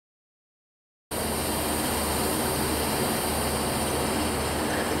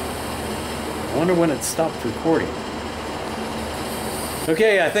wonder when it stopped recording.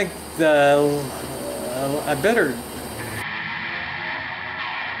 Okay, I think I better...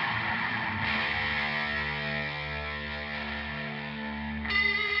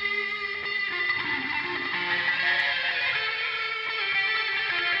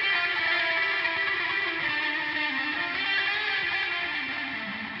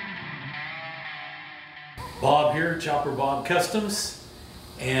 Bob here, Chopper Bob Customs,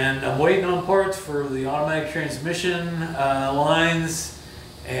 and I'm waiting on parts for the automatic transmission lines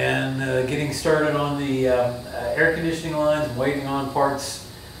and getting started on the air conditioning lines. I'm waiting on parts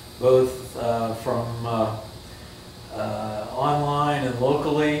both from online and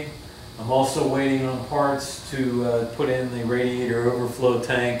locally. I'm also waiting on parts to put in the radiator overflow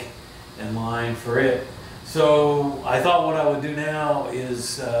tank and line for it. So I thought what I would do now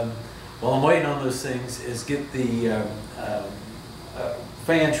is while I'm waiting on those things, is get the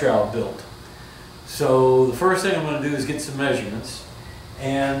fan shroud built. So the first thing I'm going to do is get some measurements,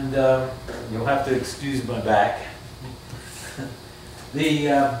 and you'll have to excuse my back.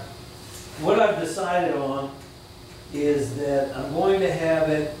 What I've decided on is that I'm going to have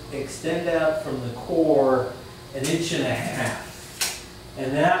it extend out from the core 1.5 inches,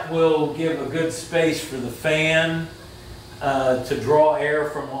 and that will give a good space for the fan to draw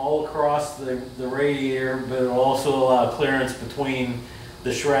air from all across the radiator, but it'll also allow clearance between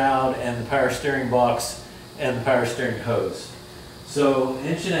the shroud and the power steering box and the power steering hose. So 1.5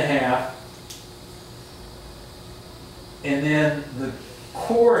 inches, and then the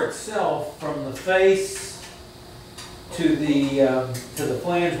core itself from the face to the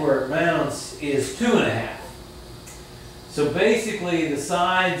flange where it mounts is 2.5. So basically the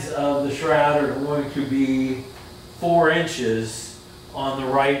sides of the shroud are going to be 4 inches on the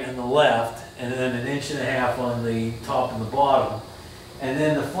right and the left, and then 1.5 inches on the top and the bottom. And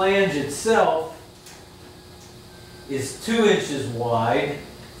then the flange itself is 2 inches wide.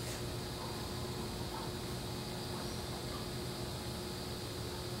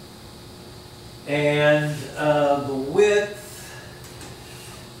 And the width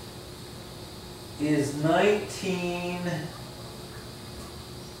is 19,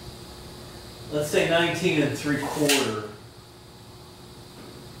 let's say 19 3/4.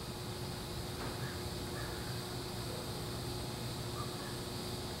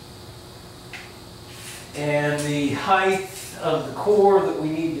 And the height of the core that we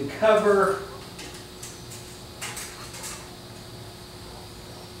need to cover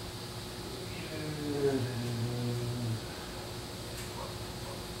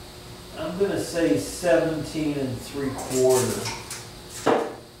I'm going to say 17 3/4.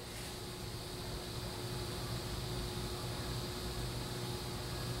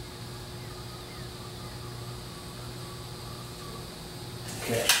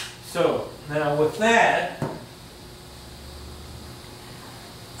 Okay, so now with that,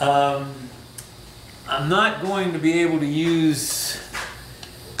 I'm not going to be able to use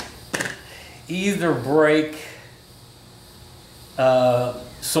either brake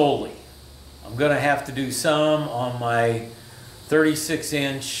solely. I'm going to have to do some on my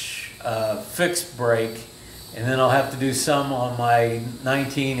 36-inch fixed brake, and then I'll have to do some on my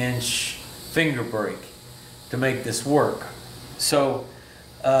 19-inch finger brake to make this work. So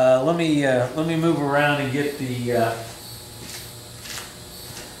let me move around and get the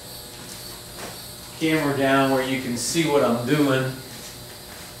camera down where you can see what I'm doing.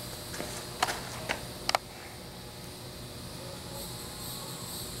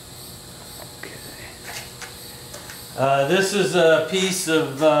 This is a piece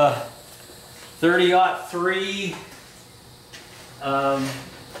of 30-03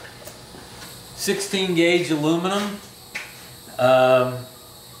 16 gauge aluminum.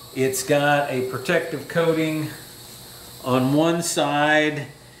 It's got a protective coating on one side,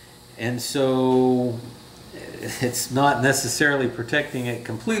 and so it's not necessarily protecting it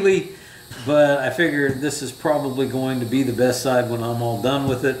completely, but I figured this is probably going to be the best side when I'm all done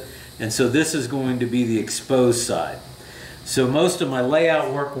with it, and so this is going to be the exposed side. So most of my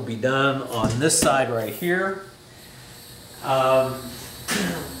layout work will be done on this side right here.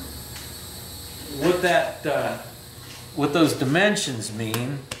 What those dimensions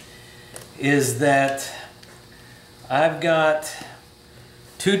mean is that I've got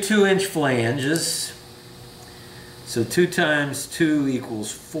two 2-inch flanges, so 2 times 2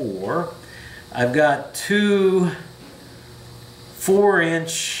 equals 4. I've got 2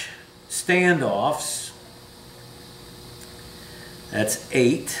 4-inch standoffs, that's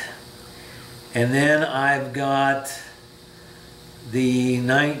 8, and then I've got the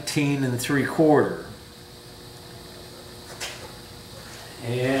 19 3/4.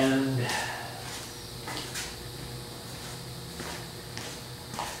 And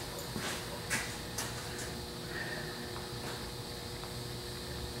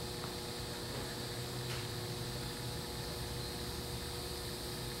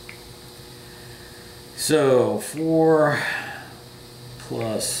So 4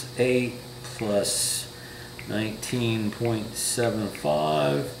 plus 8 plus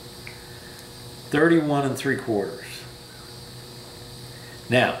 19.75, 31 3/4.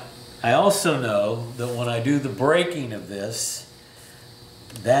 Now, I also know that when I do the breaking of this,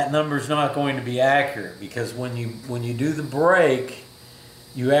 that number's not going to be accurate, because when you do the break,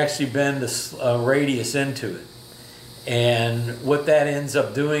 you actually bend a radius into it. And what that ends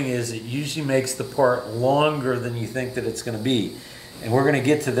up doing is it usually makes the part longer than you think that it's going to be. And we're going to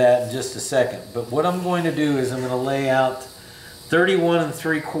get to that in just a second. But what I'm going to do is I'm going to lay out 31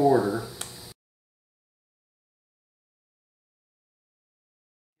 3/4.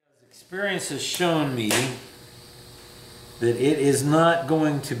 Experience has shown me that it is not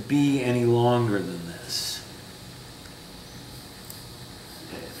going to be any longer than this.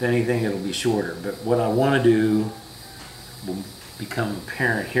 If anything, it'll be shorter. But what I want to do will become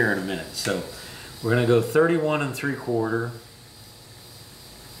apparent here in a minute. So we're going to go 31 3/4,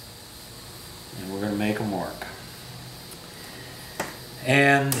 and we're going to make a mark.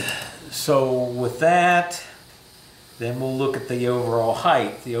 And so with that, then we'll look at the overall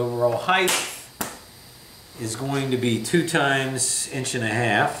height. The overall height is going to be 2 times 1.5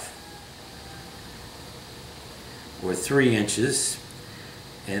 inches, or 3 inches.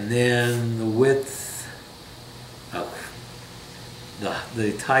 And then the width,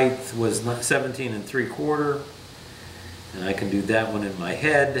 the height was 17 3/4. And I can do that one in my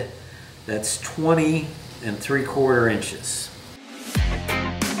head. That's 20 3/4 inches.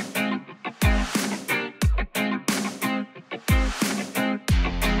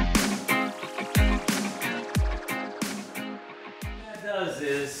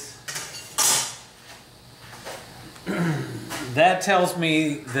 That tells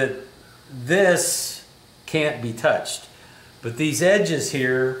me that this can't be touched, but these edges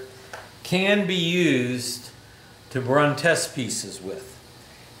here can be used to run test pieces with.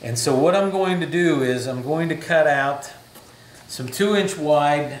 And so what I'm going to do is I'm going to cut out some 2-inch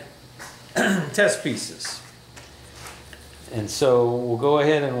wide test pieces. And so we'll go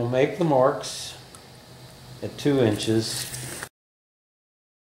ahead and we'll make the marks at 2 inches.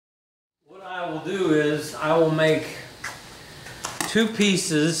 What I will do is I will make 2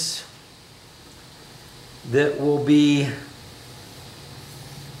 pieces that will be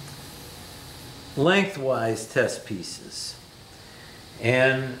lengthwise test pieces.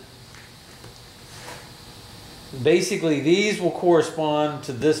 And basically these will correspond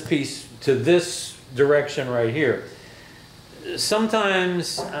to this piece, to this direction right here.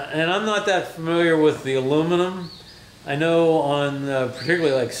 Sometimes, and I'm not that familiar with the aluminum, I know on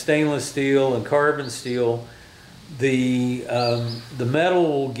particularly like stainless steel and carbon steel, the metal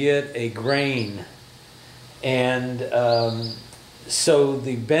will get a grain, and so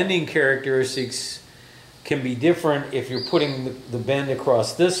the bending characteristics can be different if you're putting the bend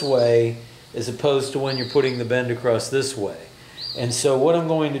across this way as opposed to when you're putting the bend across this way. And so what I'm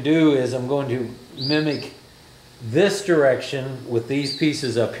going to do is I'm going to mimic this direction with these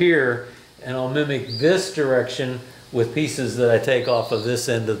pieces up here, and I'll mimic this direction with pieces that I take off of this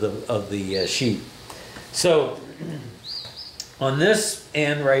end of the sheet. So on this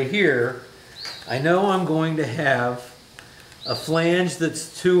end right here, I know I'm going to have a flange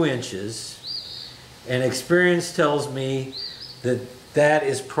that's 2 inches, and experience tells me that that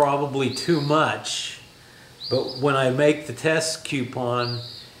is probably too much, but when I make the test coupon,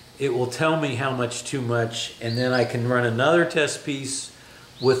 it will tell me how much too much, and then I can run another test piece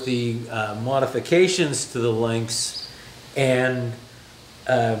with the modifications to the lengths, and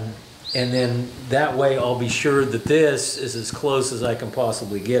then that way I'll be sure that this is as close as I can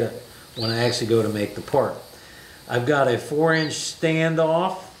possibly get it when I actually go to make the part. I've got a 4-inch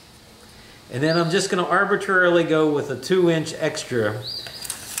standoff, and then I'm just going to arbitrarily go with a 2-inch extra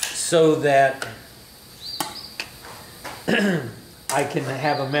so that I can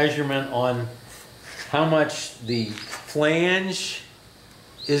have a measurement on how much the flange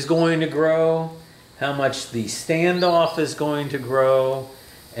is going to grow, how much the standoff is going to grow,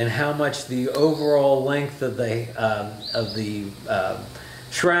 and how much the overall length of the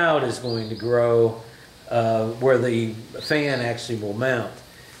shroud is going to grow, where the fan actually will mount.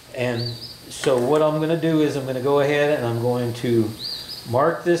 And so what I'm going to do is I'm going to go ahead and I'm going to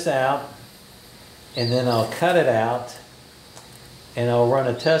mark this out, and then I'll cut it out, and I'll run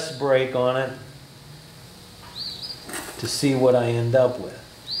a test break on it to see what I end up with.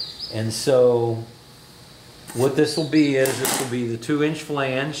 And so what this will be is this will be the 2-inch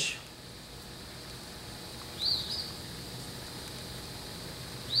flange,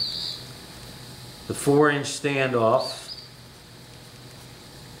 the 4-inch standoff,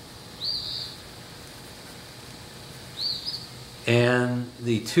 and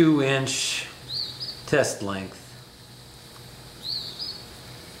the 2-inch test length.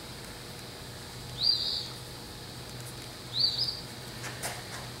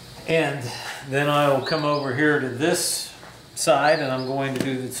 And then I will come over here to this side and I'm going to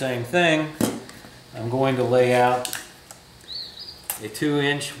do the same thing. I'm going to lay out a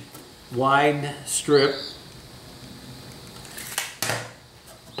 2-inch wide strip.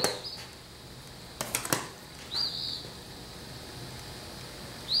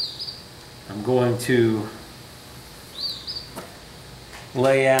 I'm going to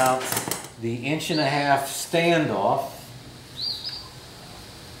lay out the 1.5-inch standoff.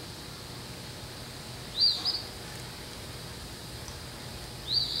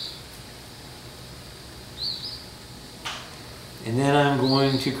 And then I'm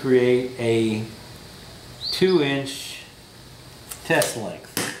going to create a 2-inch test length.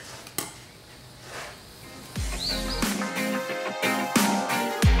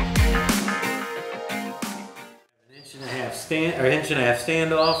 An 1.5-inch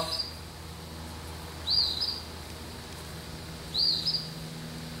standoff.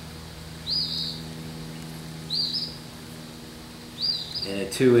 And a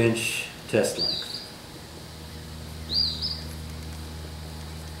 2-inch test length.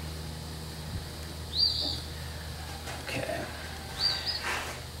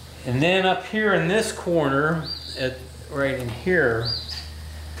 And then up here in this corner, right in here,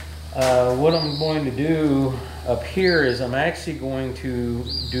 what I'm going to do up here is I'm actually going to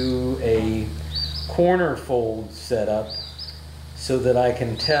do a corner fold setup so that I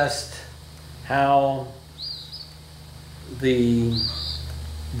can test how the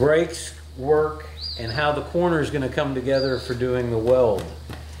brakes work and how the corner is going to come together for doing the weld.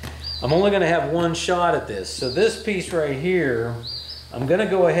 I'm only going to have one shot at this. So this piece right here, I'm going to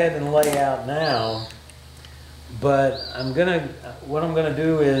go ahead and lay out now, but what I'm going to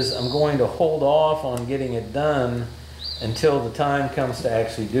do is I'm going to hold off on getting it done until the time comes to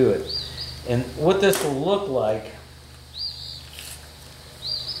actually do it. And what this will look like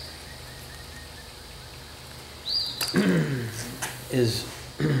is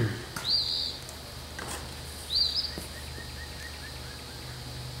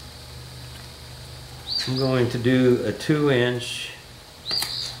I'm going to do a 2-inch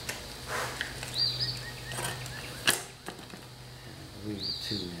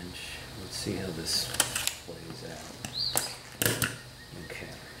Let's see how this plays out. Okay,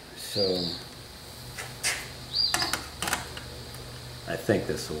 so I think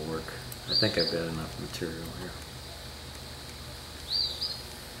this will work. I think I've got enough material here.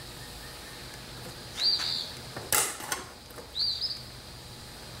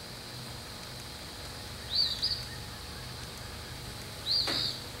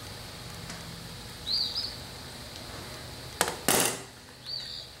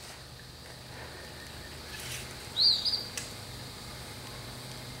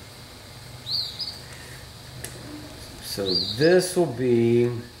 So this will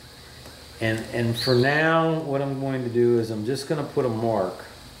be, and for now, what I'm going to do is I'm just going to put a mark.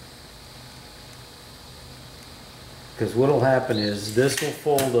 Because what will happen is this will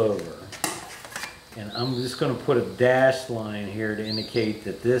fold over. And I'm just going to put a dashed line here to indicate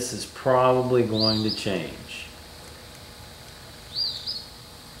that this is probably going to change.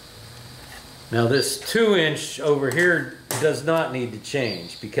 Now this 2-inch over here does not need to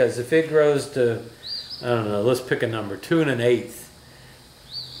change, because if it grows to, I don't know, let's pick a number, 2 1/8.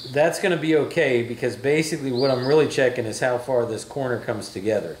 That's going to be okay, because basically what I'm really checking is how far this corner comes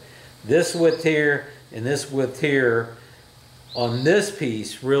together. This width here and this width here on this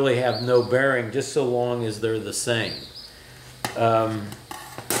piece really have no bearing, just so long as they're the same.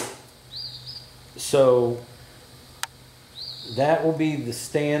 So that will be the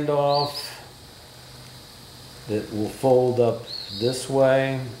standoff that will fold up this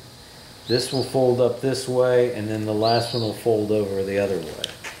way. This will fold up this way, and then the last one will fold over the other way.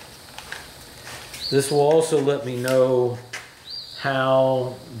 This will also let me know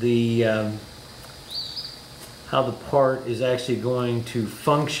how the part is actually going to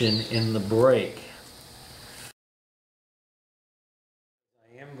function in the brake.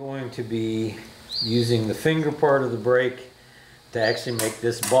 I am going to be using the finger part of the brake to actually make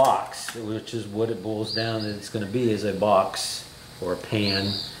this box, which is what it boils down that it's going to be, is a box or a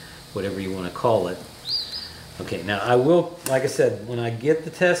pan, whatever you want to call it. Okay, now I will, like I said, when I get the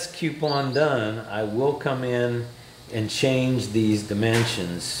test coupon done, I will come in and change these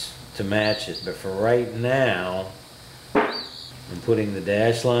dimensions to match it. But for right now, I'm putting the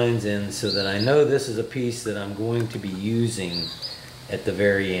dash lines in so that I know this is a piece that I'm going to be using at the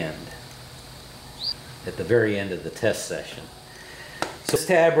very end. At the very end of the test session. So this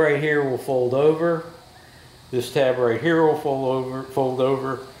tab right here will fold over. This tab right here will fold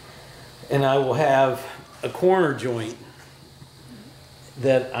over, and I will have a corner joint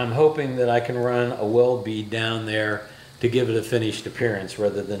that I'm hoping that I can run a weld bead down there to give it a finished appearance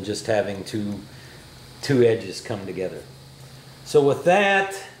rather than just having two edges come together. So with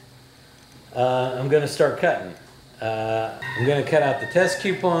that, I'm going to start cutting. I'm going to cut out the test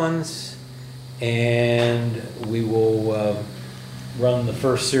coupons, and we will run the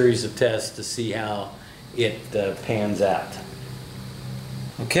first series of tests to see how it pans out.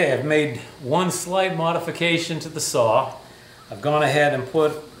 Okay, I've made one slight modification to the saw. I've gone ahead and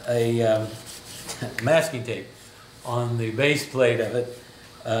put a masking tape on the base plate of it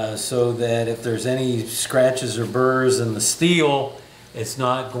so that if there's any scratches or burrs in the steel, it's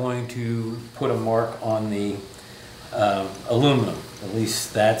not going to put a mark on the aluminum. At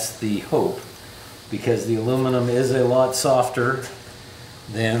least that's the hope, because the aluminum is a lot softer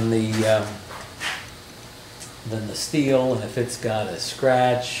than the steel, and if it's got a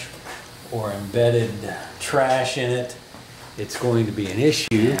scratch or embedded trash in it, it's going to be an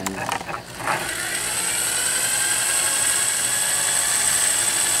issue.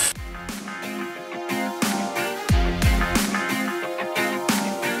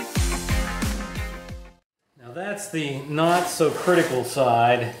 Now that's the not so critical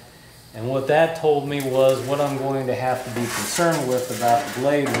side, and what that told me was what I'm going to have to be concerned with about the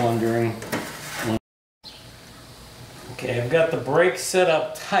blade wandering. Okay, I've got the brake set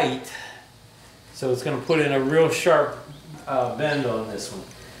up tight, so it's going to put in a real sharp bend on this one.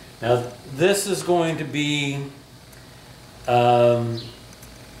 Now this is going to be the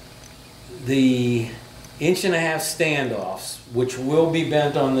 1.5 inch standoffs, which will be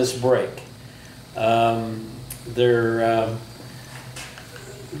bent on this brake.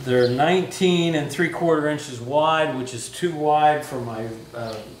 They're 19 3/4 inches wide, which is too wide for my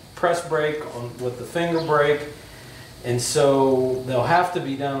press brake with the finger brake, and so they'll have to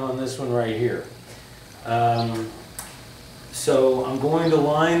be done on this one right here. So I'm going to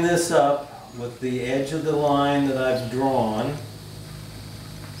line this up with the edge of the line that I've drawn.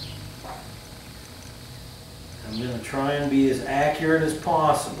 I'm going to try and be as accurate as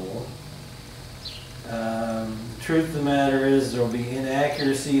possible. The truth of the matter is there will be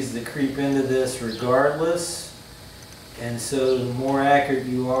inaccuracies that creep into this regardless, and so the more accurate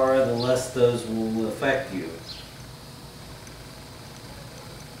you are, the less those will affect you.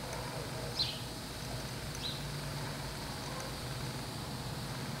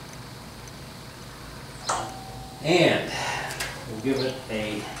 And we'll give it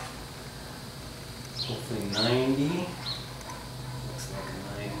a hopefully 90. Looks like a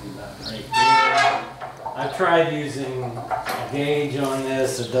 90 about right there. I've tried using a gauge on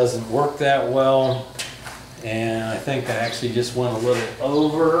this. It doesn't work that well, and I think I actually just went a little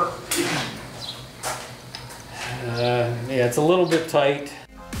over. Yeah, it's a little bit tight.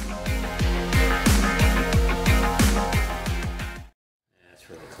 That's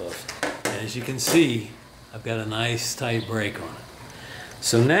really close. And as you can see, I've got a nice tight brake on it.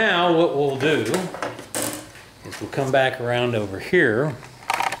 So now what we'll do is we'll come back around over here.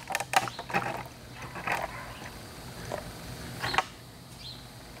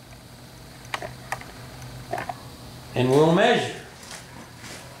 And we'll measure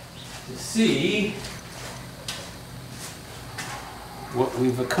to see what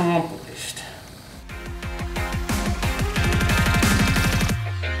we've accomplished.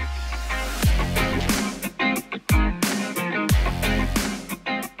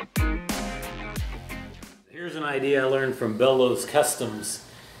 Here's an idea I learned from Bellows Customs.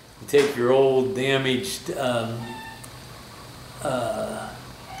 You take your old damaged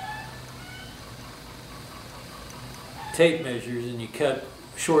tape measures and you cut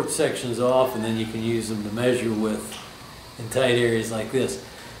short sections off, and then you can use them to measure with in tight areas like this.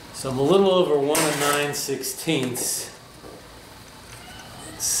 So I'm a little over 1 9/16.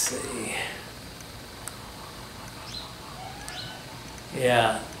 Let's see.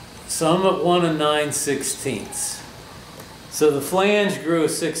 Yeah, so I'm at 1 9/16. So the flange grew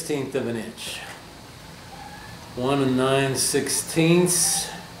 1/16 of an inch. 1 9/16.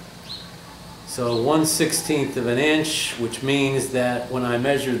 So 1/16 of an inch, which means that when I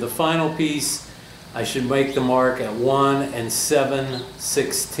measure the final piece, I should make the mark at 1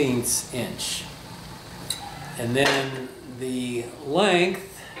 7/16 inch. And then the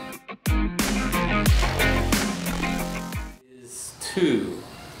length is 2.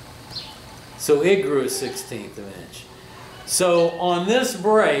 So it grew 1/16 of an inch. So on this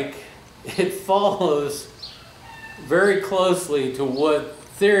brake, it follows very closely to what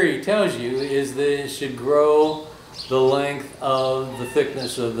theory tells you, is that it should grow the length of the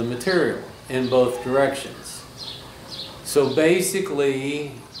thickness of the material in both directions. So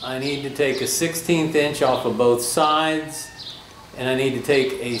basically, I need to take a 1/16 inch off of both sides, and I need to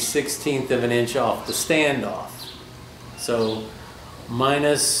take a 1/16 of an inch off the standoff. So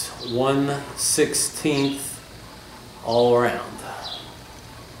minus 1/16 all around.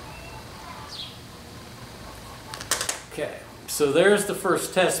 Okay, so there's the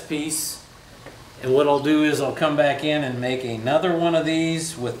first test piece. And what I'll do is I'll come back in and make another one of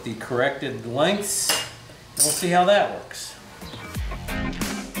these with the corrected lengths, and we'll see how that works.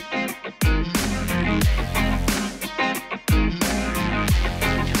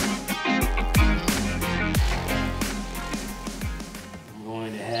 I'm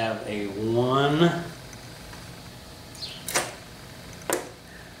going to have a 1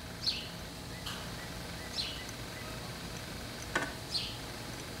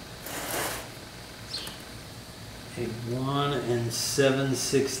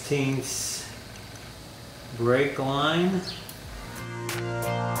 7/16 break line.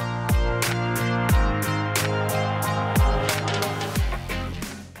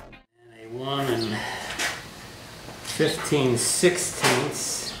 And a 1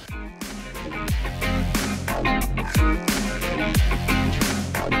 15/16.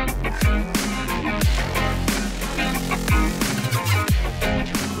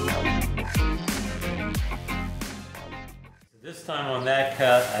 This time on that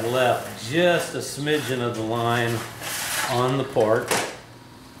cut, I left just a smidgen of the line on the part.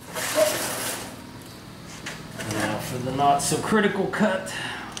 Now for the not so critical cut.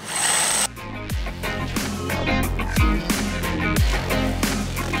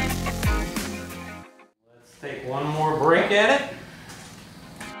 Let's take one more break at it.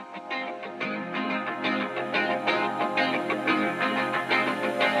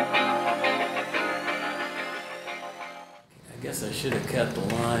 I guess I should have cut the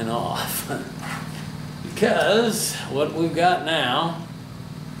line off because what we've got now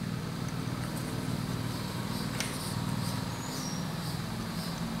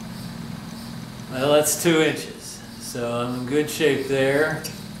well, that's 2 inches, so I'm in good shape there,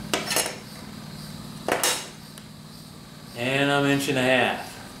 and I'm 1.5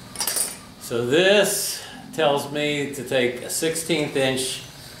 inches. So this tells me to take a 1/16 inch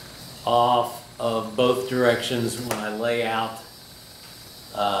off of both directions when I lay out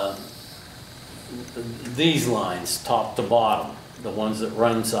these lines, top to bottom, the ones that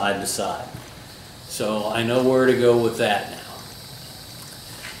run side to side. So I know where to go with that now.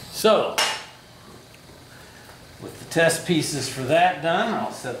 So, with the test pieces for that done,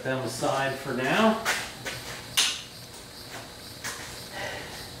 I'll set them aside for now.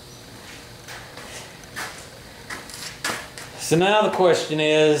 So now the question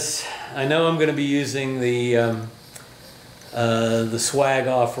is, I know I'm going to be using the Swag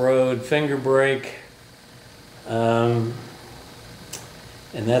Off-Road finger brake, and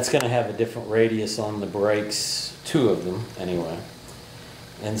that's going to have a different radius on the brakes, 2 of them anyway.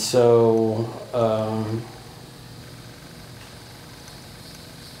 And so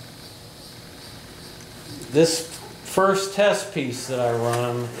this first test piece that I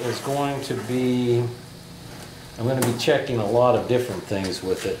run is going to be, I'm going to be checking a lot of different things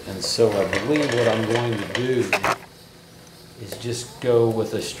with it, and so I believe what I'm going to do is just go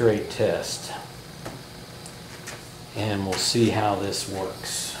with a straight test, and we'll see how this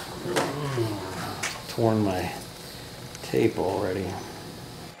works. Torn my tape already.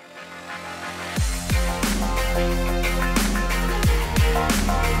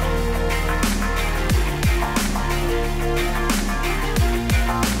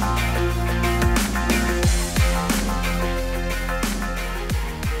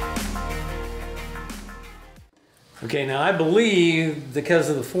 Okay, now I believe because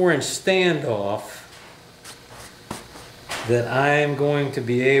of the 4-inch standoff that I'm going to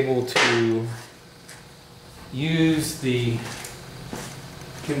be able to use the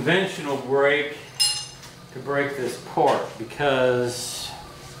conventional brake to break this part, because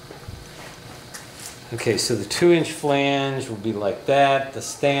okay, so the 2-inch flange will be like that, the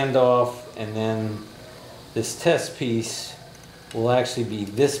standoff, and then this test piece will actually be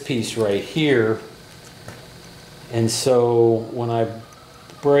this piece right here. And so when I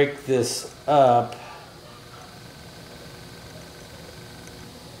break this up,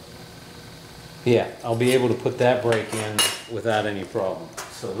 yeah, I'll be able to put that brake in without any problem.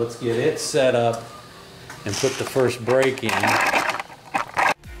 So let's get it set up and put the first brake in.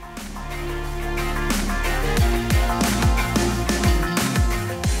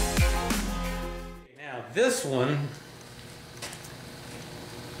 Now this one,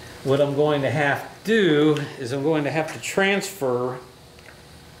 what I'm going to have do is I'm going to have to transfer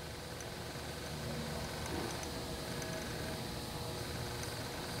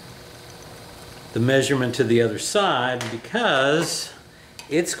the measurement to the other side because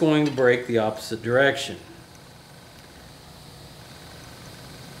it's going to break the opposite direction.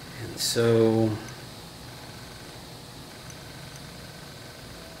 And so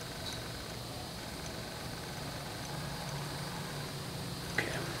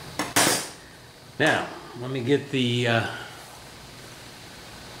now, let me get the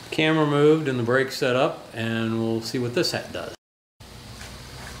camera moved and the brake set up, and we'll see what this does.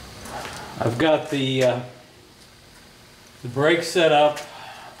 I've got the brake set up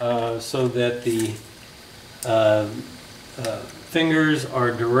so that the fingers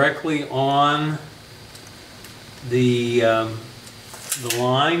are directly on the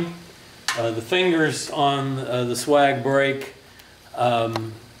line. The fingers on the swag brake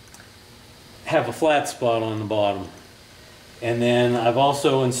have a flat spot on the bottom, and then I've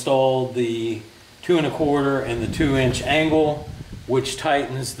also installed the 2 1/4 and the 2-inch angle, which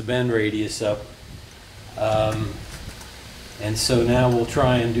tightens the bend radius up. And so now we'll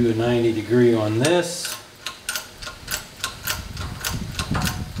try and do a 90-degree on this,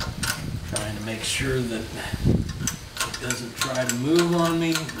 trying to make sure that it doesn't try to move on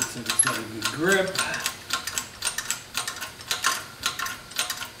me. Looks like it's got a good grip.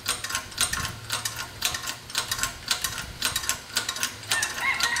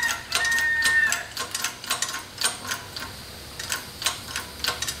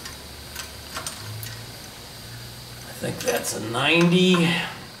 I think that's a 90.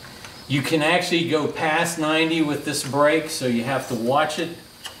 You can actually go past 90 with this brake, so you have to watch it.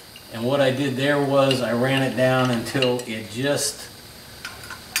 And what I did there was I ran it down until it just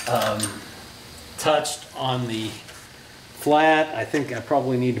touched on the flat. I think I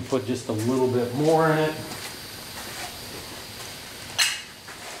probably need to put just a little bit more in it.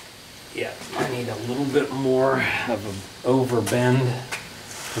 Yeah, I need a little bit more of an overbend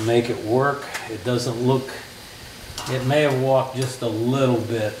to make it work. It doesn't look, it may have walked just a little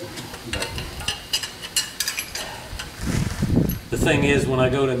bit, but the thing is, when I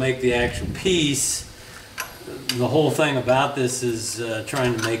go to make the actual piece, the whole thing about this is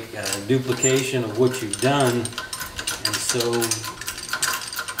trying to make a duplication of what you've done. And so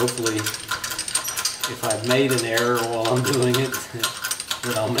hopefully, if I've made an error while I'm doing it,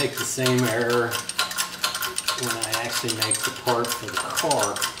 that I'll make the same error when I actually make the part for the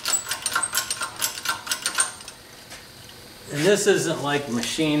car. And this isn't like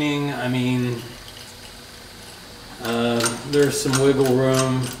machining. I mean, there's some wiggle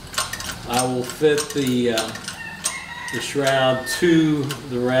room. I will fit the shroud to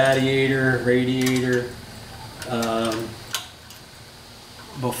the radiator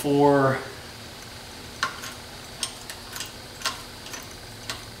before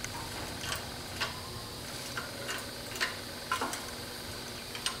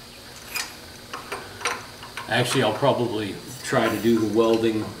actually, I'll probably try to do the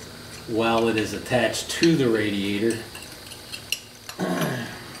welding while it is attached to the radiator. Let's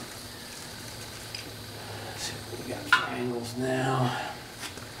see what we got triangles now.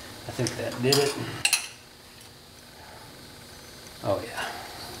 I think that did it. Oh yeah,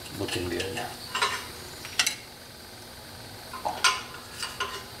 looking good.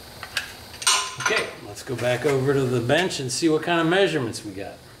 Okay, let's go back over to the bench and see what kind of measurements we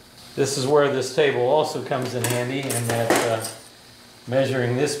got. This is where this table also comes in handy, and that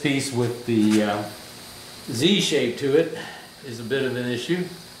measuring this piece with the Z shape to it is a bit of an issue.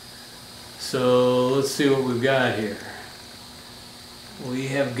 So let's see what we've got here. We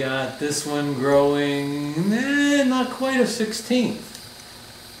have got this one growing not quite a 1/16.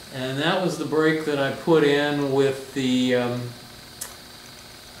 And that was the brake that I put in with the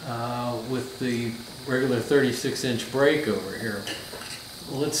regular 36-inch brake over here.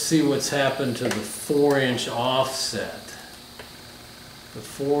 Let's see what's happened to the 4-inch offset. The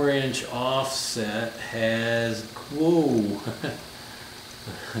 4-inch offset has, whoa,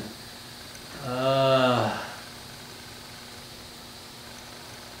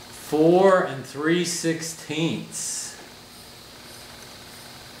 4 3/16.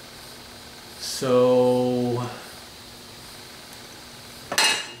 So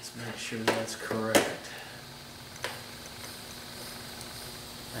let's make sure that's correct.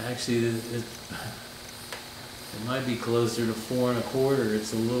 Actually, it might be closer to 4 1/4.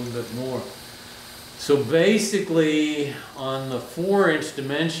 It's a little bit more. So basically, on the 4-inch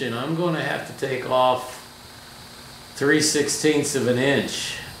dimension, I'm going to have to take off 3/16 of an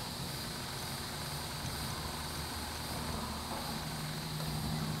inch.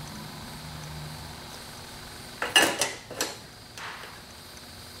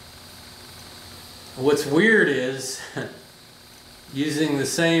 What's weird is using the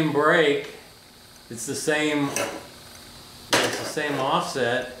same brake, it's the same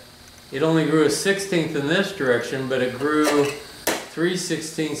offset. It only grew a 1/16 in this direction, but it grew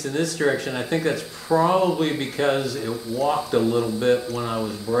 3/16 in this direction. I think that's probably because it walked a little bit when I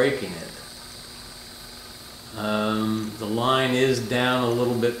was braking it. The line is down a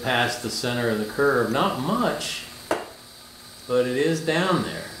little bit past the center of the curve. Not much, but it is down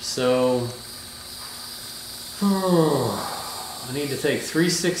there. So I need to take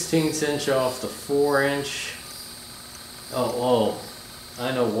 3/16 inch off the 4-inch. Oh,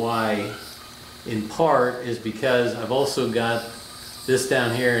 I know why. In part is because I've also got this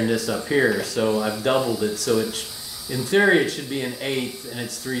down here and this up here, so I've doubled it. So in theory it should be an 1/8 and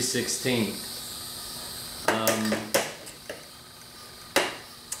it's 3/16.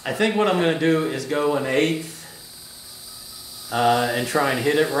 I think what I'm going to do is go an 1/8 and try and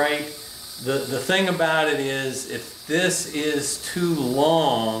hit it right. The thing about it is, if this is too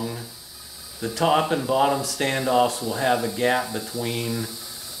long, the top and bottom standoffs will have a gap between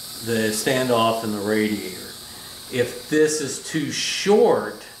the standoff and the radiator. If this is too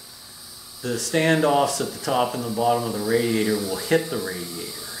short, the standoffs at the top and the bottom of the radiator will hit the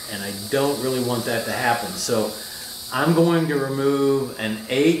radiator, and I don't really want that to happen. So I'm going to remove an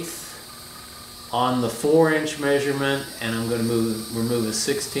 1/8 on the 4-inch measurement, and I'm going to remove a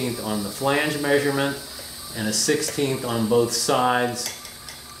 1/16 on the flange measurement and a 1/16 on both sides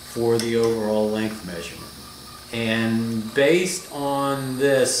for the overall length measurement. And based on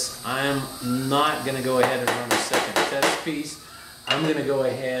this, I'm not going to go ahead and run a second test piece. I'm going to go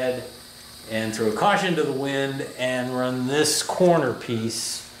ahead and throw caution to the wind and run this corner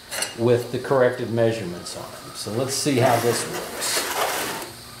piece with the corrected measurements on it. So let's see how this works.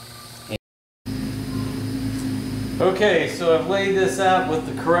 Okay, so I've laid this out with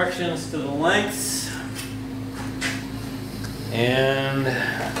the corrections to the lengths, and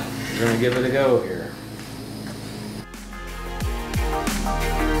we're going to give it a go here.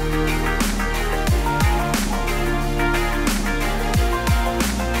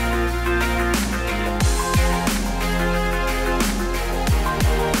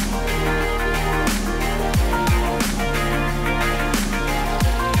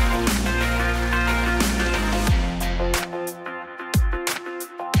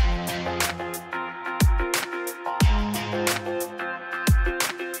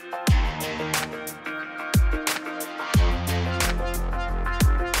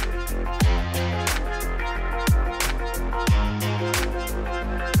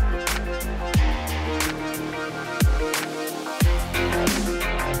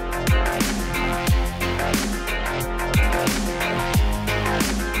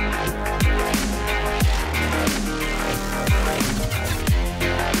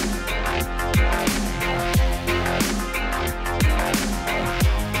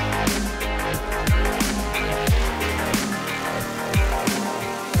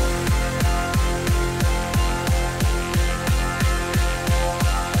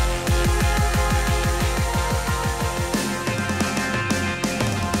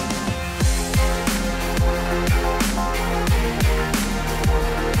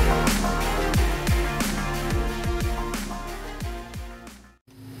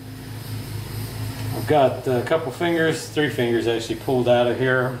 Got a couple fingers, 3 fingers actually pulled out of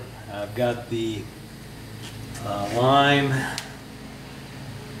here. I've got the line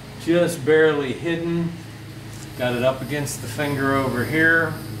just barely hidden. Got it up against the finger over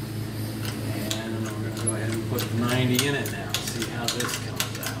here. And we're going to go ahead and put 90 in it now. See how this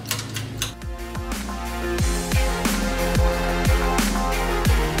comes out.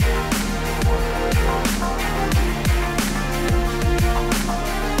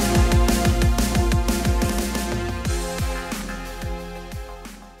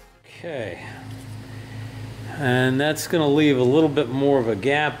 Okay, and that's going to leave a little bit more of a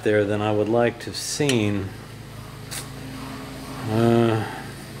gap there than I would like to have seen. I'm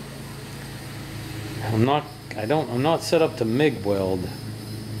not set up to MIG weld.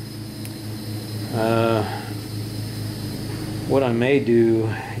 What I may do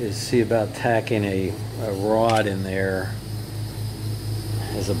is see about tacking a rod in there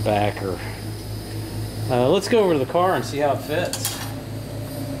as a backer. Let's go over to the car and see how it fits.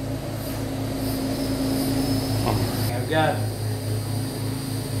 I've got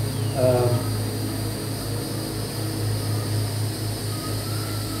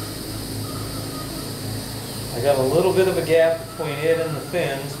I got a little bit of a gap between it and the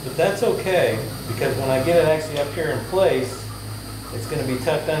fins, but that's okay, because when I get it actually up here in place, it's going to be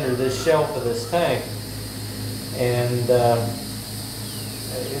tucked under this shelf of this tank. And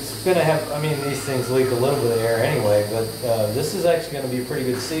it's going to have, I mean, these things leak a little bit of air anyway, but this is actually going to be a pretty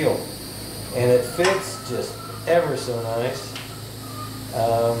good seal. And it fits just ever so nice.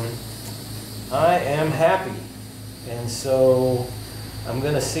 I am happy. And so I'm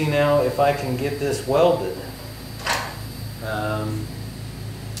going to see now if I can get this welded.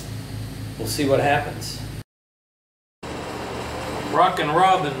 We'll see what happens. Rockin'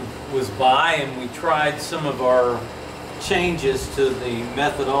 Robin was by and we tried some of our changes to the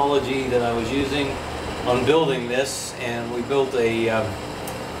methodology that I was using on building this, and we built a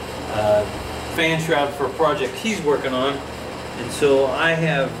fan shroud for a project he's working on. And so I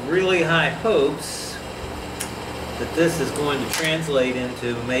have really high hopes that this is going to translate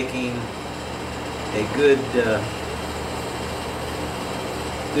into making a good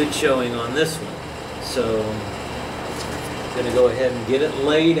good showing on this one. So I'm going to go ahead and get it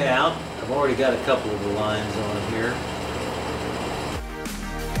laid out. I've already got a couple of the lines on here.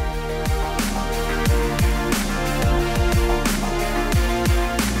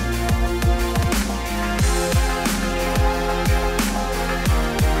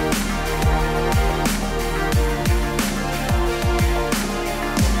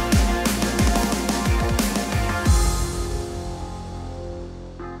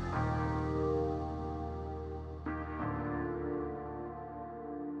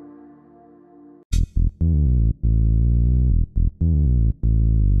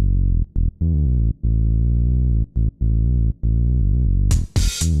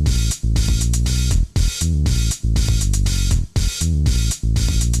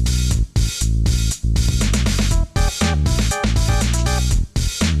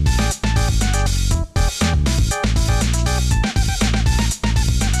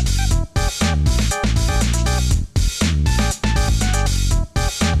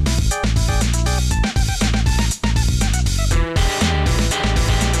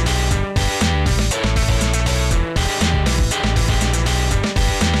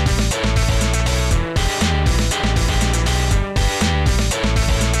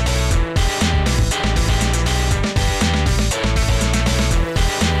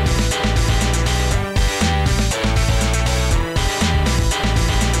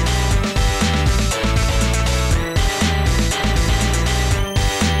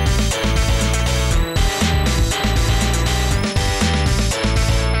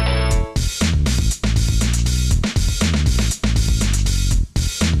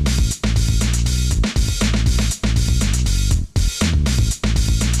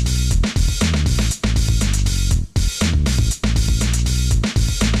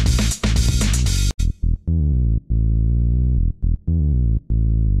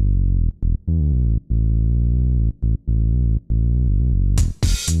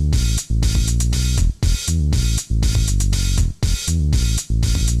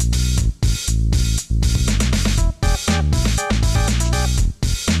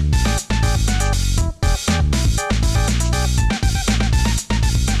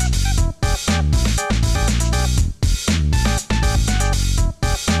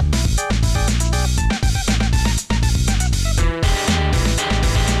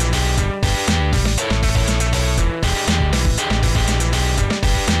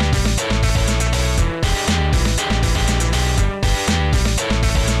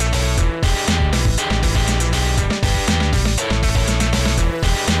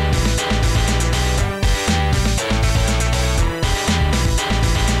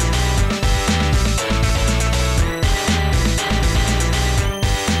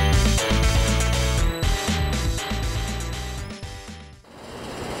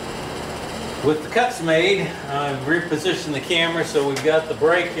 With the cuts made, I've repositioned the camera so we've got the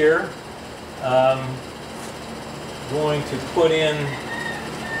brake here. Going to put in,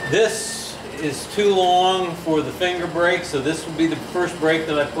 this is too long for the finger brake, so this will be the first brake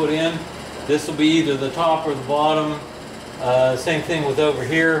that I put in. This will be either the top or the bottom. Same thing with over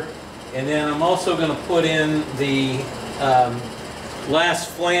here. And then I'm also going to put in the last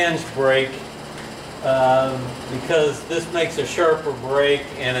flange brake because this makes a sharper brake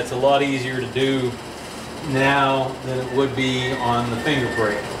and it's a lot easier to do now than it would be on the finger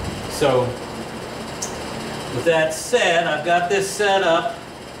brake. So with that said, I've got this set up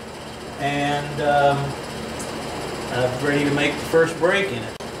and I'm ready to make the first brake in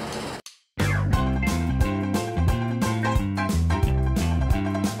it.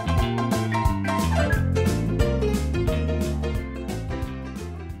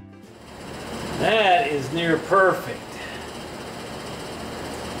 That is near perfect.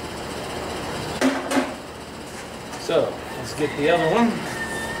 So let's get the other one.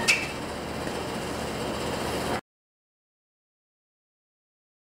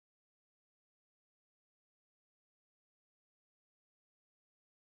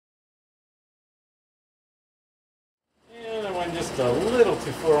 a little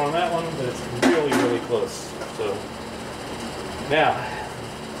too far on that one, but it's really, really close. So now,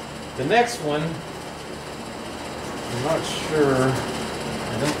 the next one, I'm not sure,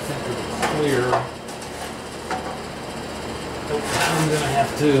 I don't think it'll clear. Nope, I'm going to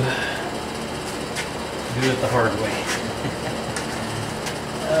have to do it the hard way.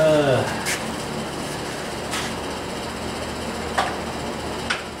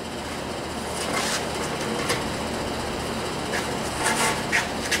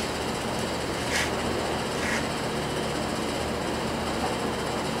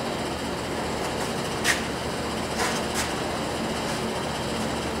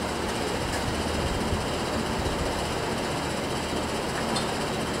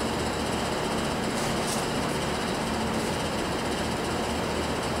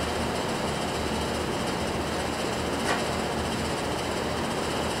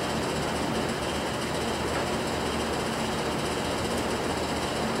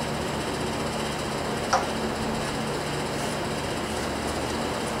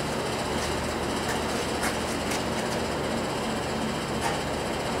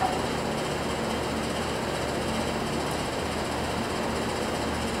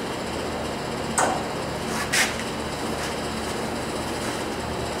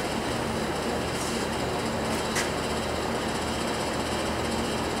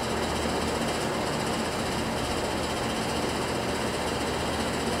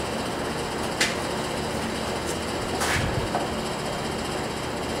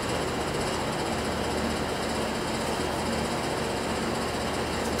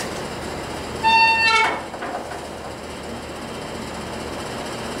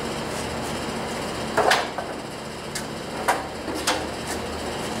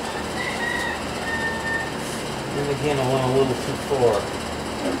 Again, I went a little too far.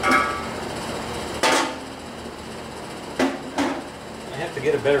 I have to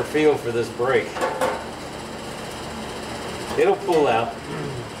get a better feel for this brake. It'll pull out.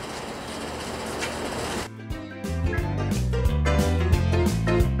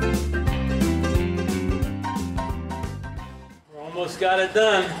 We're almost got it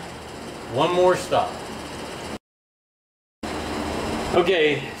done. One more stop.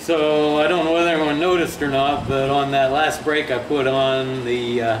 Okay, so I don't know whether anyone noticed or not, but on that last brake I put on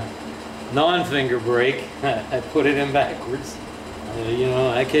the non-finger brake. I put it in backwards. You know,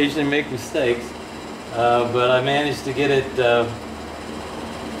 I occasionally make mistakes, but I managed to get it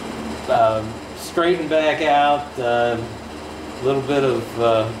straightened back out. A little bit of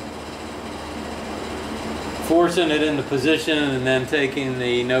forcing it into position and then taking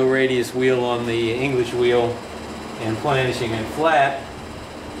the no radius wheel on the English wheel and planishing it flat.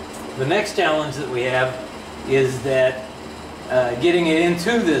 The next challenge that we have is that getting it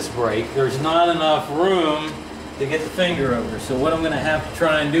into this brake, there's not enough room to get the finger over. So what I'm going to have to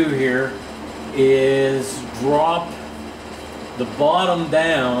try and do here is drop the bottom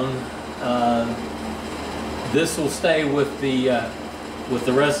down. This will stay with the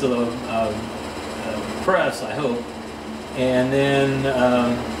rest of the press, I hope, and then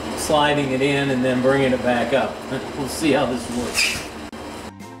sliding it in and then bringing it back up. We'll see how this works.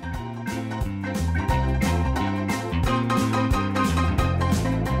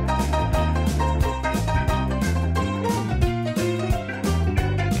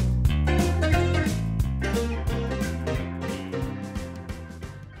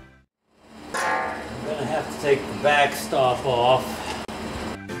 I'm going to have to take the back stop off.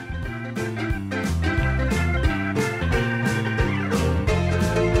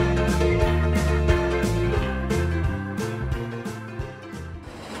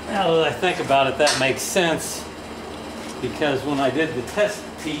 Now that I think about it, that makes sense, because when I did the test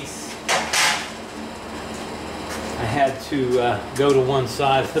piece, I had to go to one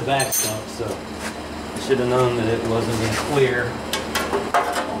side of the back stop, so I should have known that it wasn't going to clear.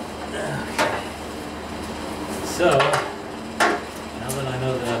 Okay. So, now that I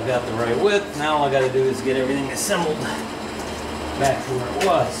know that I've got the right width, now all I got to do is get everything assembled back to where it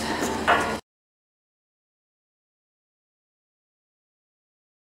was.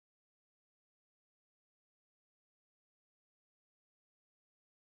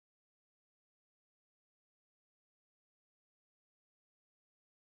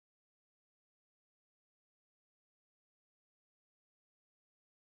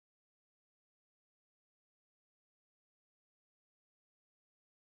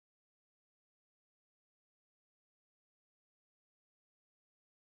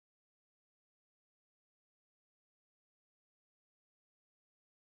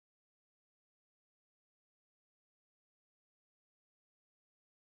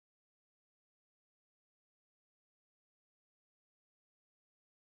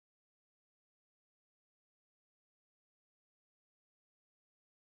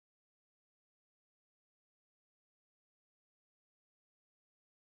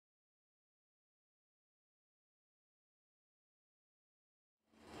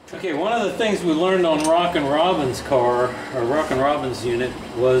 Okay, one of the things we learned on Rockin' Robin's car, or Rockin' Robin's unit,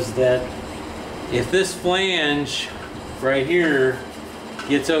 was that if this flange right here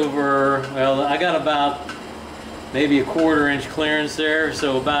gets over, well, I got about maybe a 1/4 inch clearance there,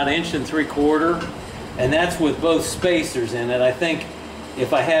 so about 1 3/4 inches, and that's with both spacers in it. I think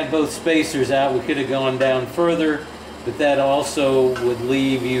if I had both spacers out, we could have gone down further, but that also would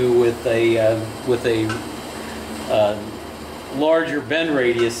leave you with a larger bend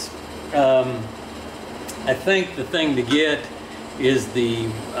radius. I think the thing to get is the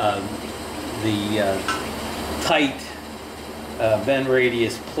tight bend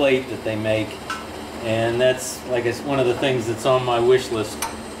radius plate that they make, and that's, like, it's one of the things that's on my wish list.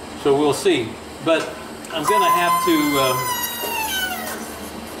 So we'll see. But I'm gonna have to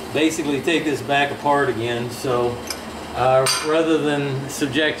basically take this back apart again. So rather than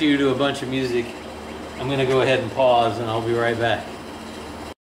subject you to a bunch of music, I'm gonna go ahead and pause, and I'll be right back.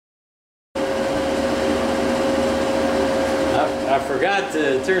 I forgot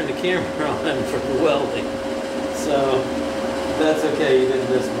to turn the camera on for the welding, so that's okay, you didn't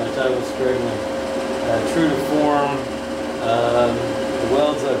miss much. I was struggling. True to form, the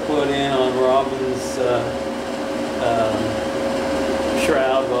welds I put in on Robin's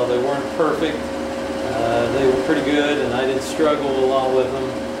Shroud, well, they weren't perfect. They were pretty good, and I didn't struggle a lot with them.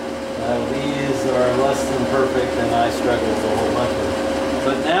 These are less than perfect, and I struggled a whole bunch with them.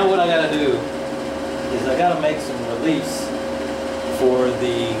 But now what I gotta do is I gotta make some reliefs for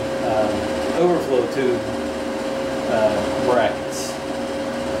the overflow tube brackets.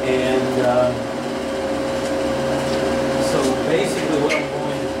 And so basically what I'm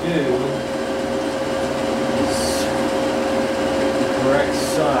going to do is the correct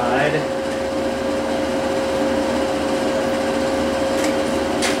side.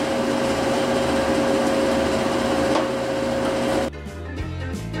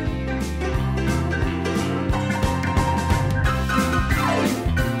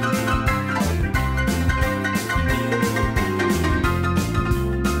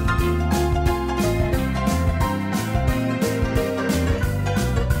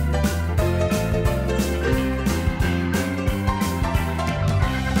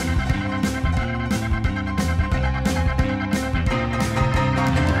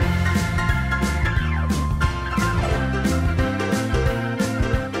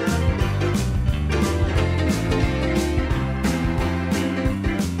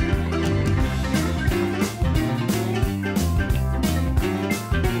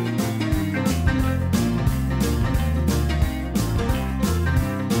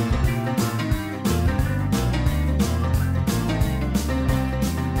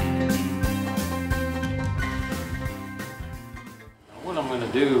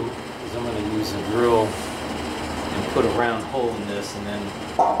 Do is I'm going to use a drill and put a round hole in this, and then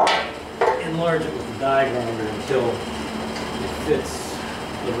enlarge it with the die grinder until it fits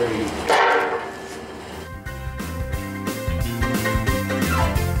the radius.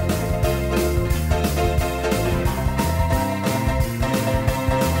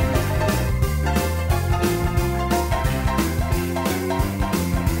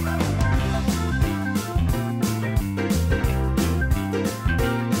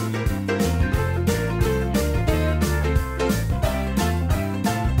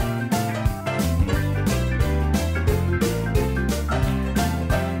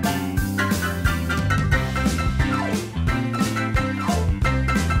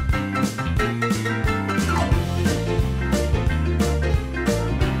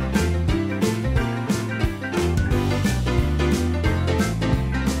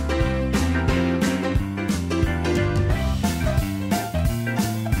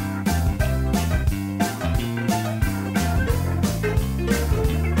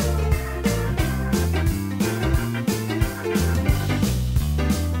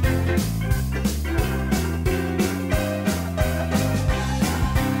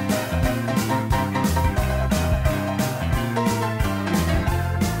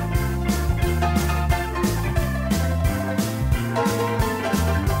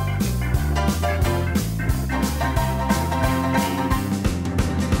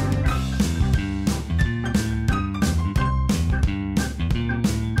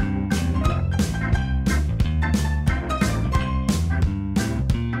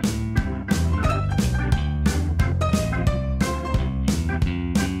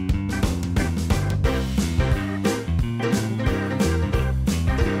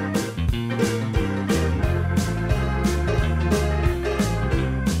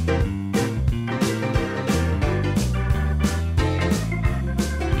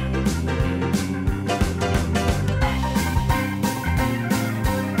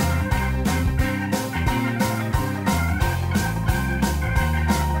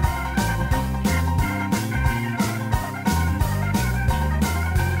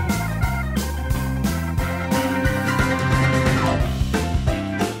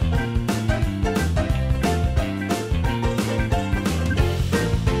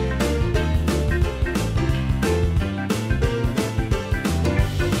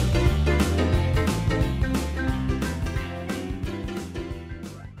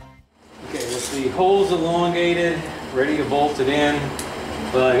 hole's elongated, ready to bolt it in.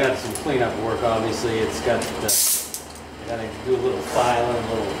 But I got some cleanup work, obviously. It's got I gotta do a little filing, a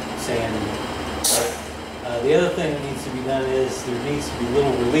little sanding. The other thing that needs to be done is there needs to be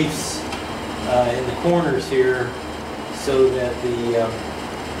little reliefs in the corners here so that the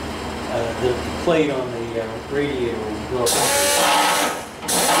plate on the radiator will go up.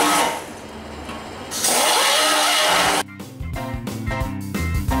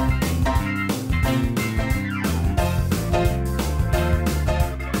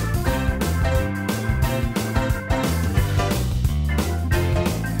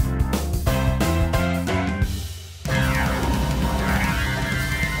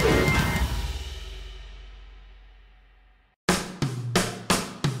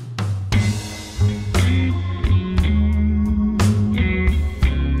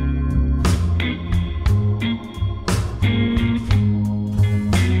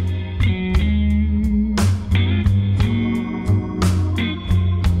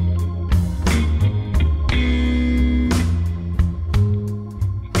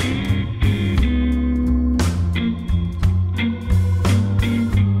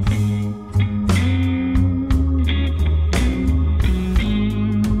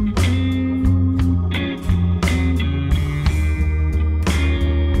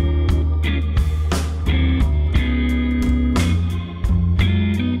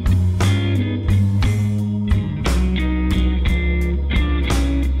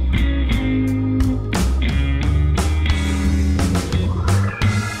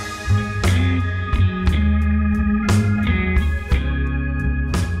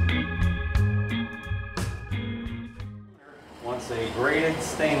 A braided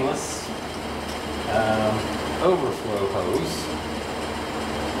stainless overflow hose,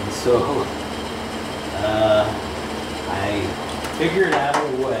 and so I figured out a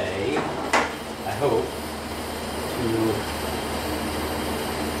way, I hope, to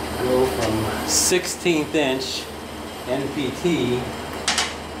go from 16th inch NPT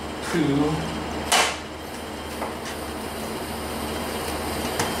to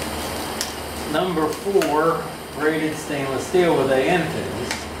number 4 braided stainless steel with AN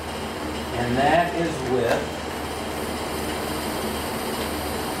fins, and that is with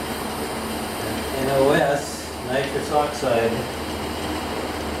an NOS nitrous oxide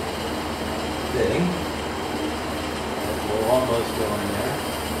fitting. That will almost go in there.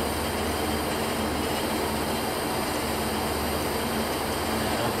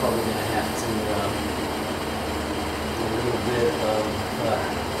 And I'm probably going to have to do a little bit of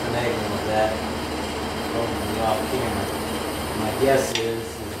finagling with that. Probably off camera. My guess is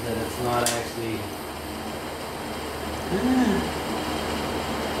that it's not actually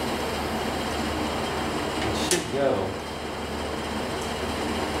it should go.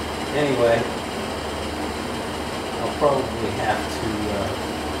 Anyway, I'll probably have to do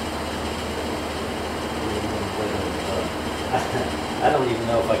a little bit of I don't even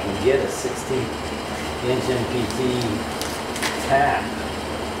know if I can get a 16-inch NPT tap.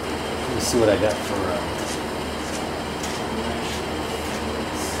 Let me see what I got for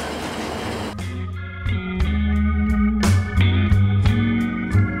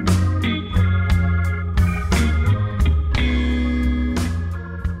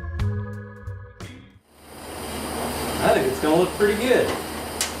I think it's going to look pretty good.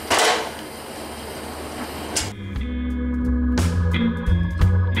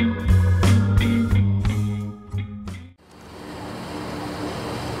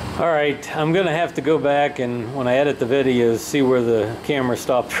 Alright, I'm going to have to go back and when I edit the videos see where the camera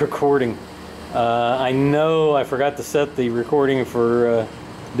stopped recording. I know I forgot to set the recording for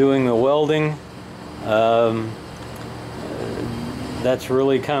doing the welding. That's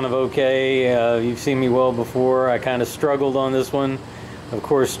really kind of okay. You've seen me weld before. I kind of struggled on this one. Of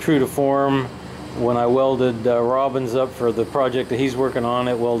course, true to form, when I welded Robin's up for the project that he's working on,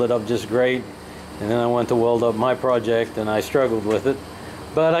 it welded up just great. And then I went to weld up my project and I struggled with it.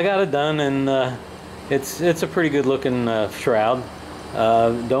 But I got it done, and it's a pretty good looking shroud.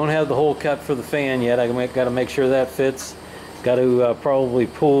 Don't have the hole cut for the fan yet. I got to make sure that fits. Got to probably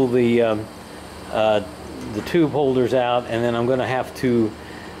pull the tube holders out, and then I'm going to have to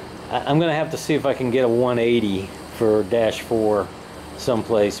see if I can get a 180 for -4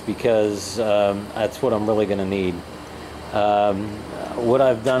 someplace, because that's what I'm really going to need. What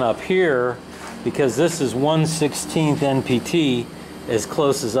I've done up here, because this is 1/16 NPT, as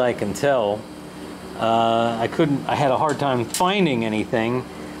close as I can tell, I had a hard time finding anything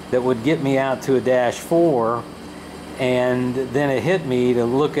that would get me out to a -4, and then it hit me to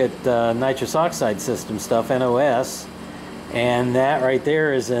look at nitrous oxide system stuff, NOS, and that right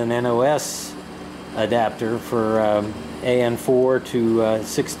there is an NOS adapter for AN4 to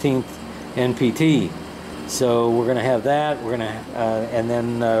 16th NPT. So we're going to have that. We're going to and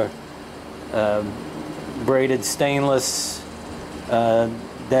then braided stainless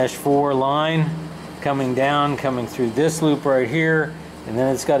 -4 line coming down, coming through this loop right here, and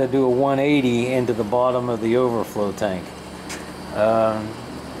then it's got to do a 180 into the bottom of the overflow tank.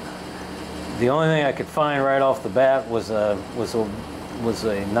 The only thing I could find right off the bat was a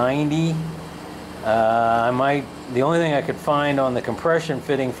 90. The only thing I could find on the compression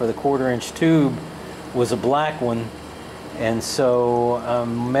fitting for the 1/4-inch tube was a black one, and so I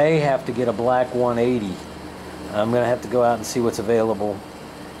may have to get a black 180. I'm going to have to go out and see what's available,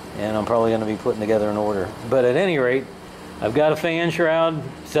 and I'm probably going to be putting together an order. But at any rate, I've got a fan shroud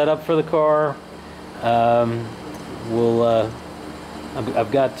set up for the car.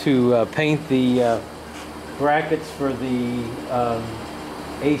 I've got to paint the brackets for the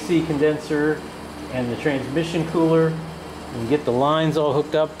AC condenser and the transmission cooler and get the lines all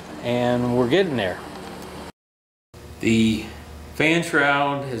hooked up, and we're getting there. The fan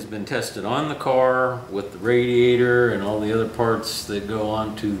shroud has been tested on the car with the radiator and all the other parts that go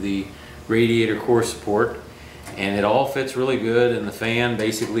onto the radiator core support, and it all fits really good, and the fan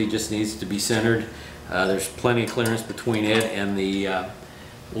basically just needs to be centered. There's plenty of clearance between it and the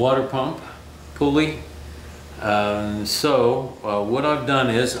water pump pulley. What I've done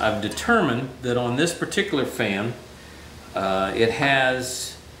is I've determined that on this particular fan it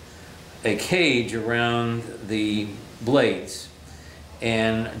has a cage around the blades,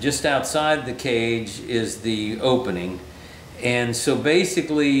 and just outside the cage is the opening, and so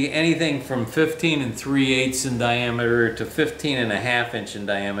basically anything from 15 3/8 in diameter to 15.5 inch in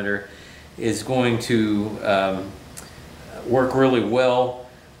diameter is going to work really well.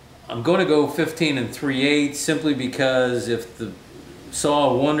 I'm going to go 15 3/8 simply because if the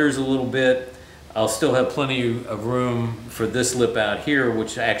saw wanders a little bit, I'll still have plenty of room for this lip out here,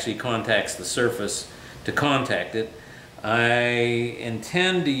 which actually contacts the surface, to contact it. I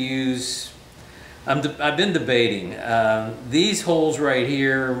intend to use, I've been debating, these holes right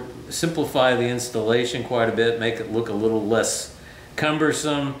here simplify the installation quite a bit, make it look a little less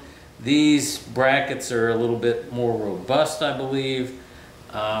cumbersome. These brackets are a little bit more robust, I believe.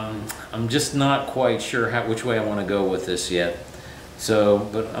 I'm just not quite sure which way I want to go with this yet. So,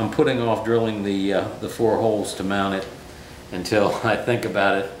 but I'm putting off drilling the 4 holes to mount it until I think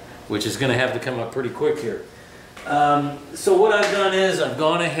about it, which is going to have to come up pretty quick here. So what I've done is I've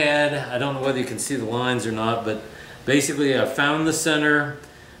gone ahead, I don't know whether you can see the lines or not, but basically I found the center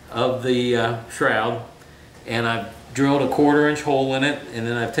of the shroud, and I've drilled a 1/4 inch hole in it, and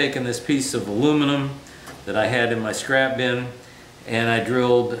then I've taken this piece of aluminum that I had in my scrap bin, and I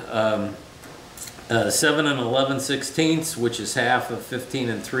drilled 7 11/16, which is half of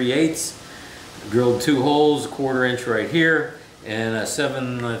 15 3/8. Drilled 2 holes, 1/4 inch right here, and a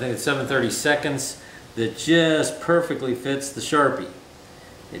 7/32 that just perfectly fits the Sharpie.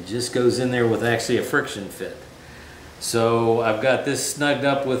 It just goes in there with actually a friction fit. So I've got this snugged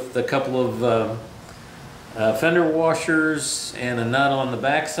up with a couple of fender washers and a nut on the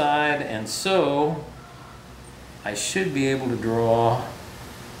back side, and so I should be able to draw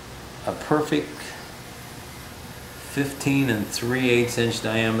a perfect 15 3/8 inch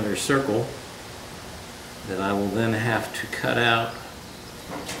diameter circle that I will then have to cut out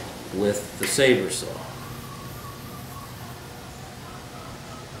with the saber saw.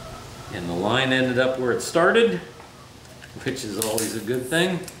 And the line ended up where it started, which is always a good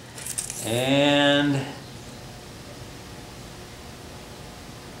thing. And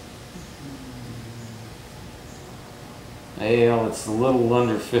well, it's a little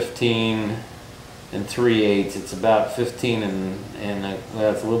under 15 3/8. It's about 15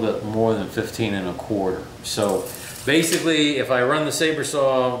 well, it's a little bit more than 15 1/4. So basically, if I run the saber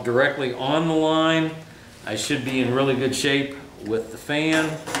saw directly on the line, I should be in really good shape with the fan,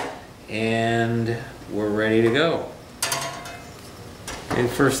 and we're ready to go. And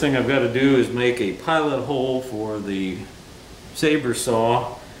first thing I've got to do is make a pilot hole for the saber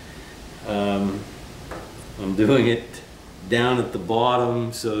saw. I'm doing it down at the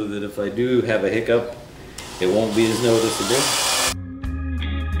bottom so that if I do have a hiccup, it won't be as noticeable.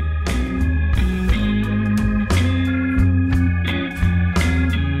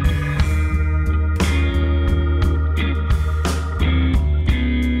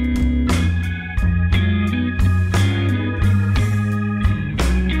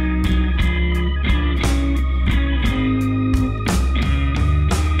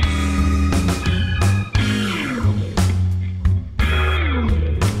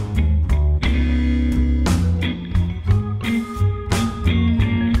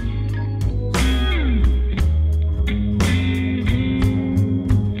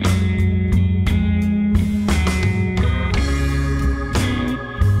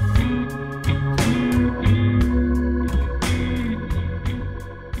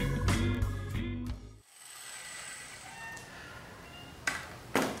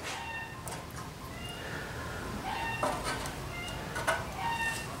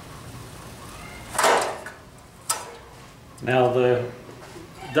 Now the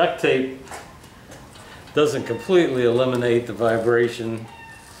duct tape doesn't completely eliminate the vibration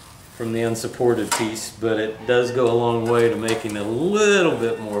from the unsupported piece, but it does go a long way to making it a little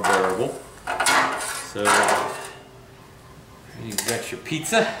bit more bearable. So you've got your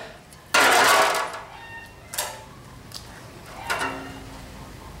pizza.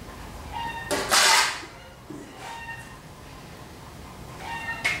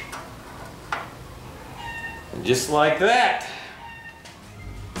 And just like that.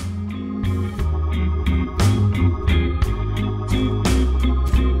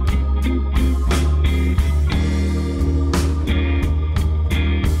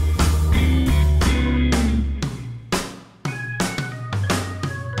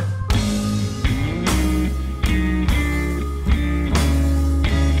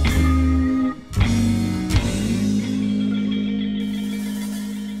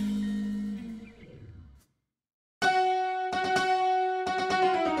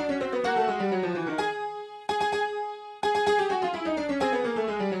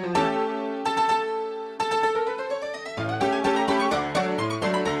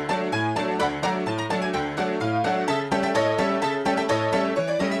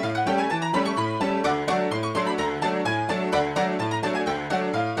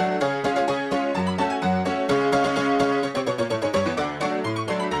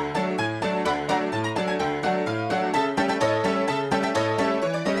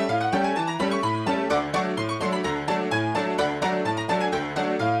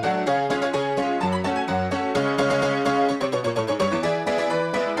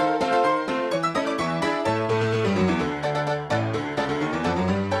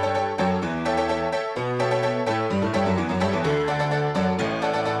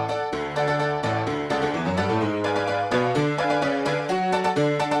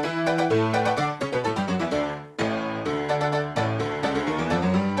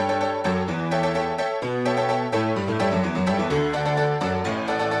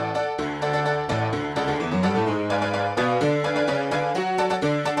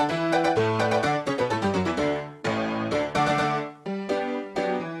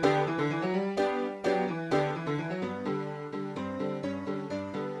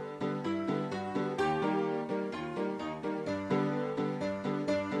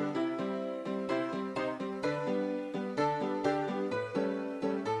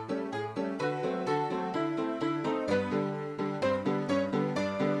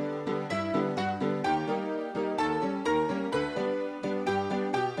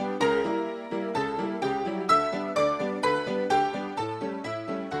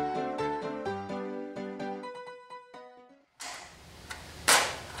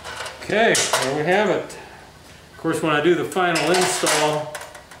 Okay, there we have it. Of course, when I do the final install,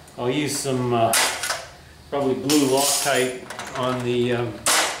 I'll use some probably blue Loctite on the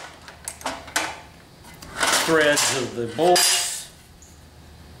threads of the bolts,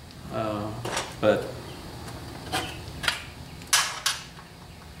 but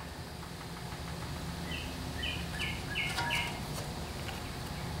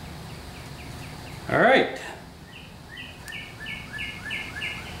all right.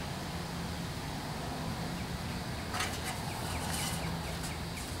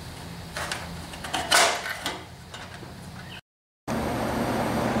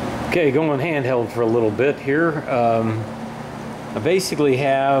 Okay, going handheld for a little bit here. I basically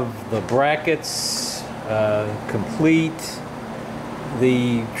have the brackets complete.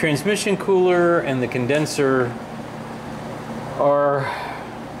 The transmission cooler and the condenser are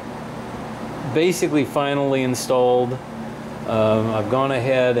basically finally installed. I've gone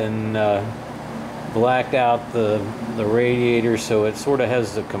ahead and blacked out the radiator so it sort of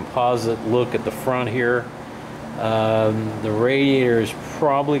has the composite look at the front here. The radiator is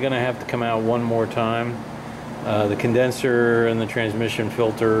probably going to have to come out one more time. The condenser and the transmission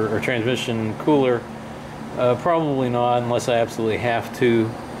filter or transmission cooler, probably not unless I absolutely have to.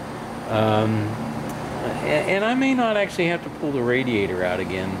 And I may not actually have to pull the radiator out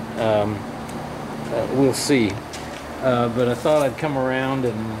again. We'll see. But I thought I'd come around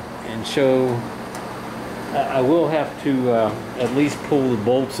and show. I will have to at least pull the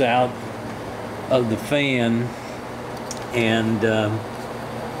bolts out of the fan and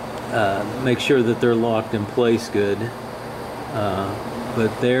make sure that they're locked in place good.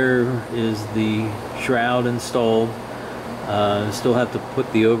 But there is the shroud installed. Still have to put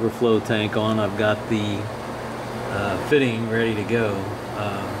the overflow tank on. I've got the fitting ready to go,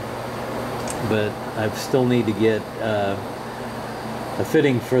 but I still need to get a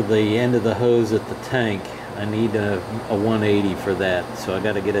fitting for the end of the hose at the tank. I need a 180 for that, so I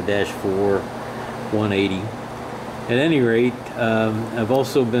got to get a -4 180. at any rate, I've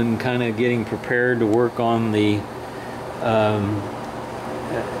also been kind of getting prepared to work on the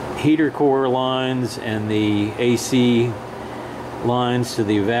heater core lines and the AC lines to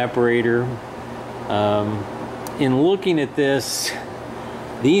the evaporator. In looking at this,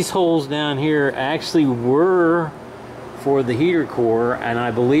 these holes down here actually were for the heater core, and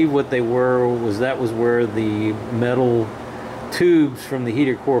I believe what they were was that was where the metal tubes from the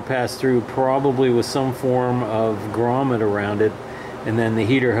heater core passed through, probably with some form of grommet around it, and then the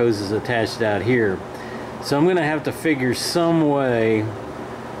heater hose is attached out here. So I'm going to have to figure some way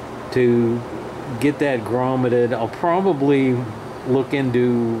to get that grommeted. I'll probably look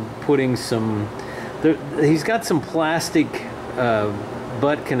into putting some, he's got some plastic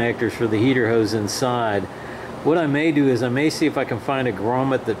butt connectors for the heater hose inside. What I may do is I may see if I can find a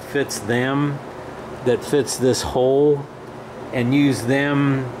grommet that fits them, that fits this hole, and use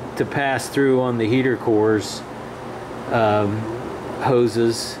them to pass through on the heater cores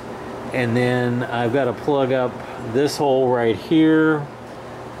hoses. And then I've got to plug up this hole right here.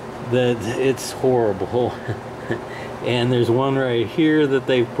 That it's horrible. And there's one right here that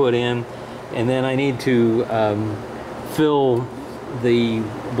they've put in, and then I need to fill the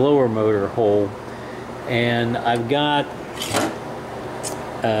blower motor hole. And I've got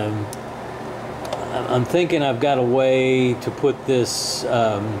I'm thinking I've got a way to put this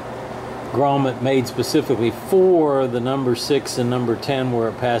grommet made specifically for the number 6 and number 10 where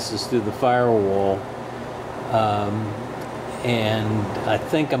it passes through the firewall, and I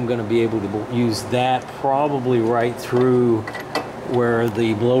think I'm going to be able to use that probably right through where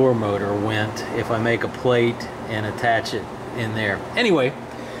the blower motor went if I make a plate and attach it in there. Anyway,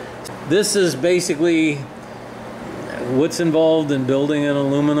 this is basically what's involved in building an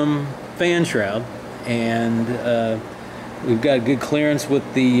aluminum fan shroud, and we've got good clearance with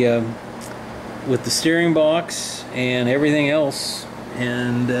the steering box and everything else,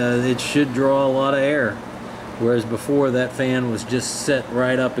 and it should draw a lot of air, whereas before that fan was just set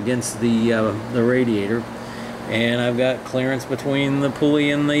right up against the radiator. And I've got clearance between the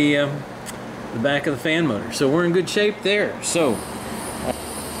pulley and the back of the fan motor, so we're in good shape there. So,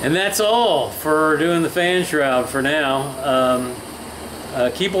 and that's all for doing the fan shroud for now.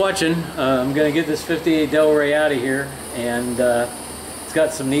 Keep watching. I'm going to get this 58 Delray out of here, and it's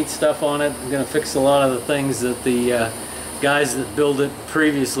got some neat stuff on it. I'm going to fix a lot of the things that the guys that built it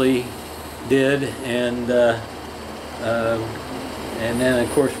previously did, and then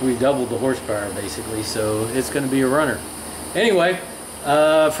of course we doubled the horsepower basically, so it's going to be a runner. Anyway,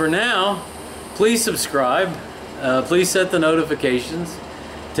 for now, please subscribe, please set the notifications,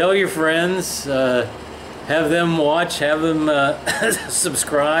 tell your friends, have them watch, have them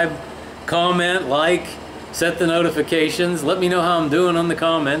subscribe, comment, like, set the notifications, let me know how I'm doing on the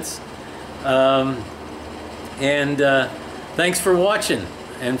comments, and thanks for watching.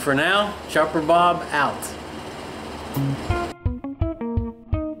 And for now, Chopper Bob out.